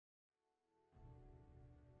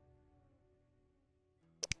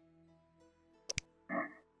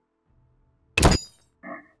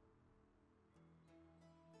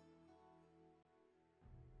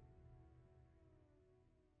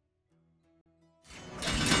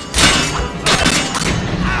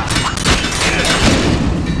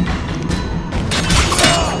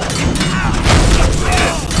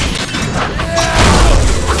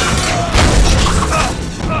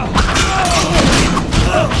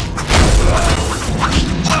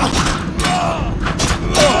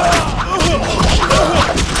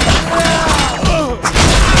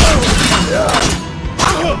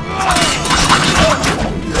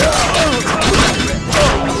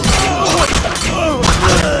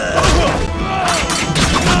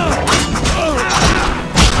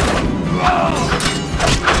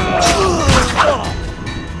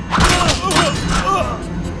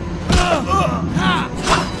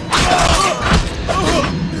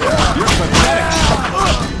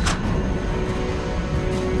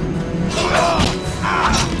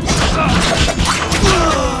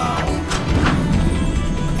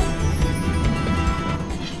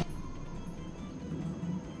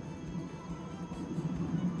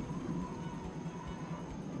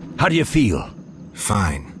How do you feel?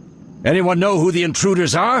 Fine. Anyone know who the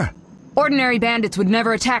intruders are? Ordinary bandits would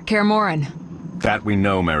never attack Kaer Morhen. That we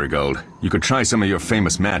know, Marigold. You could try some of your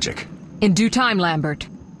famous magic. In due time, Lambert.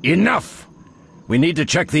 Enough! We need to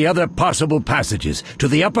check the other possible passages to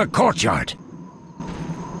the upper courtyard.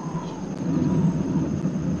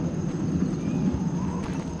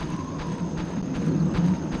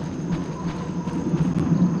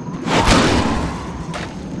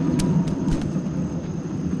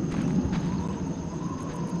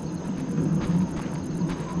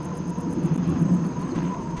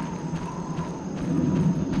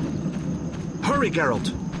 Hurry,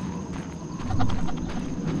 Geralt!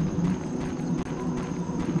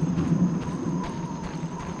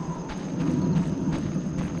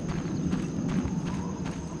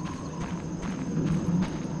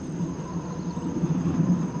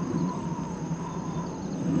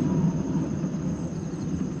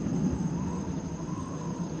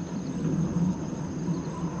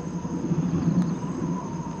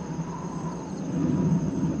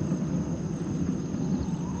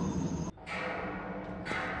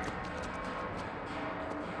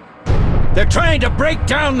 They're trying to break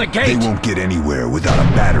down the gate! They won't get anywhere without a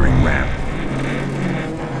battering ram.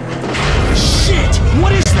 Shit!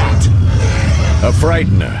 What is that? A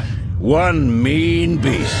frightener. One mean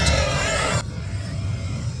beast.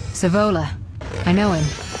 Savola. I know him.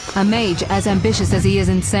 A mage as ambitious as he is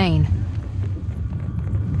insane.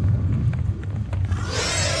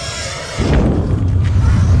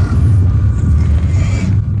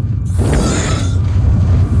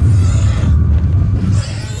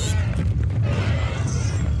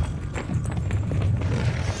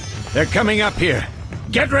 They're coming up here.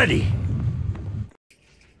 Get ready!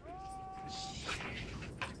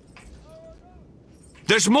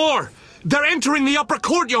 There's more! They're entering the upper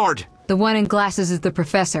courtyard! The one in glasses is the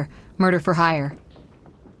professor. Murder for hire.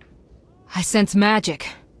 I sense magic.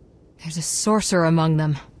 There's a sorcerer among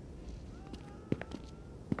them.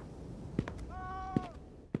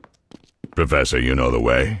 Professor, you know the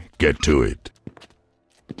way. Get to it.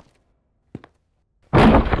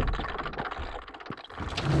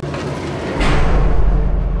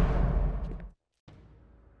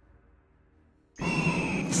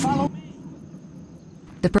 Follow me!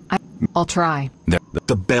 I'll try.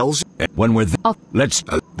 The bells? When we're there, let's...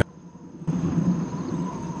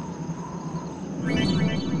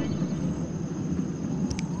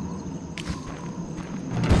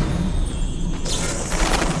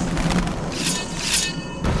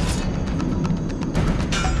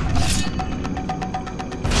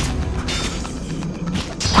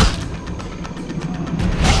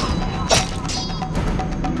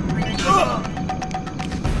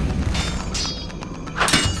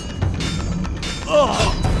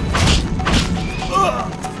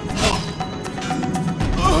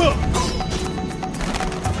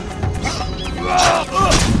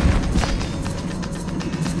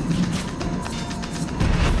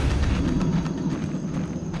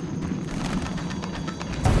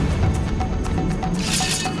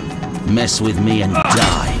 Mess with me and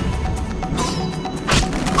die.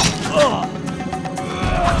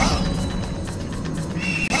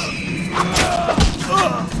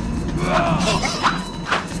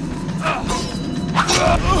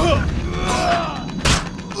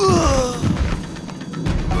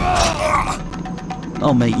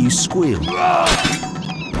 I'll make you squeal.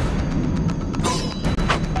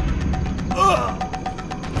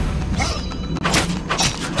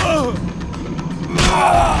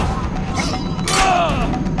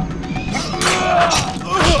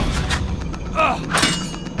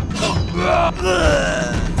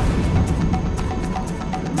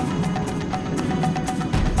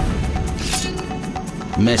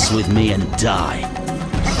 Mess with me and die.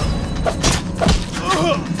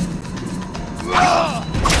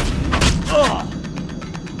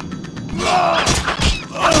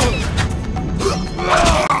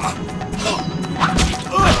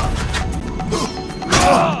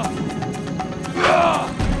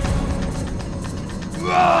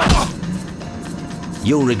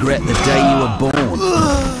 You'll regret the day you were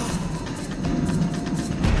born.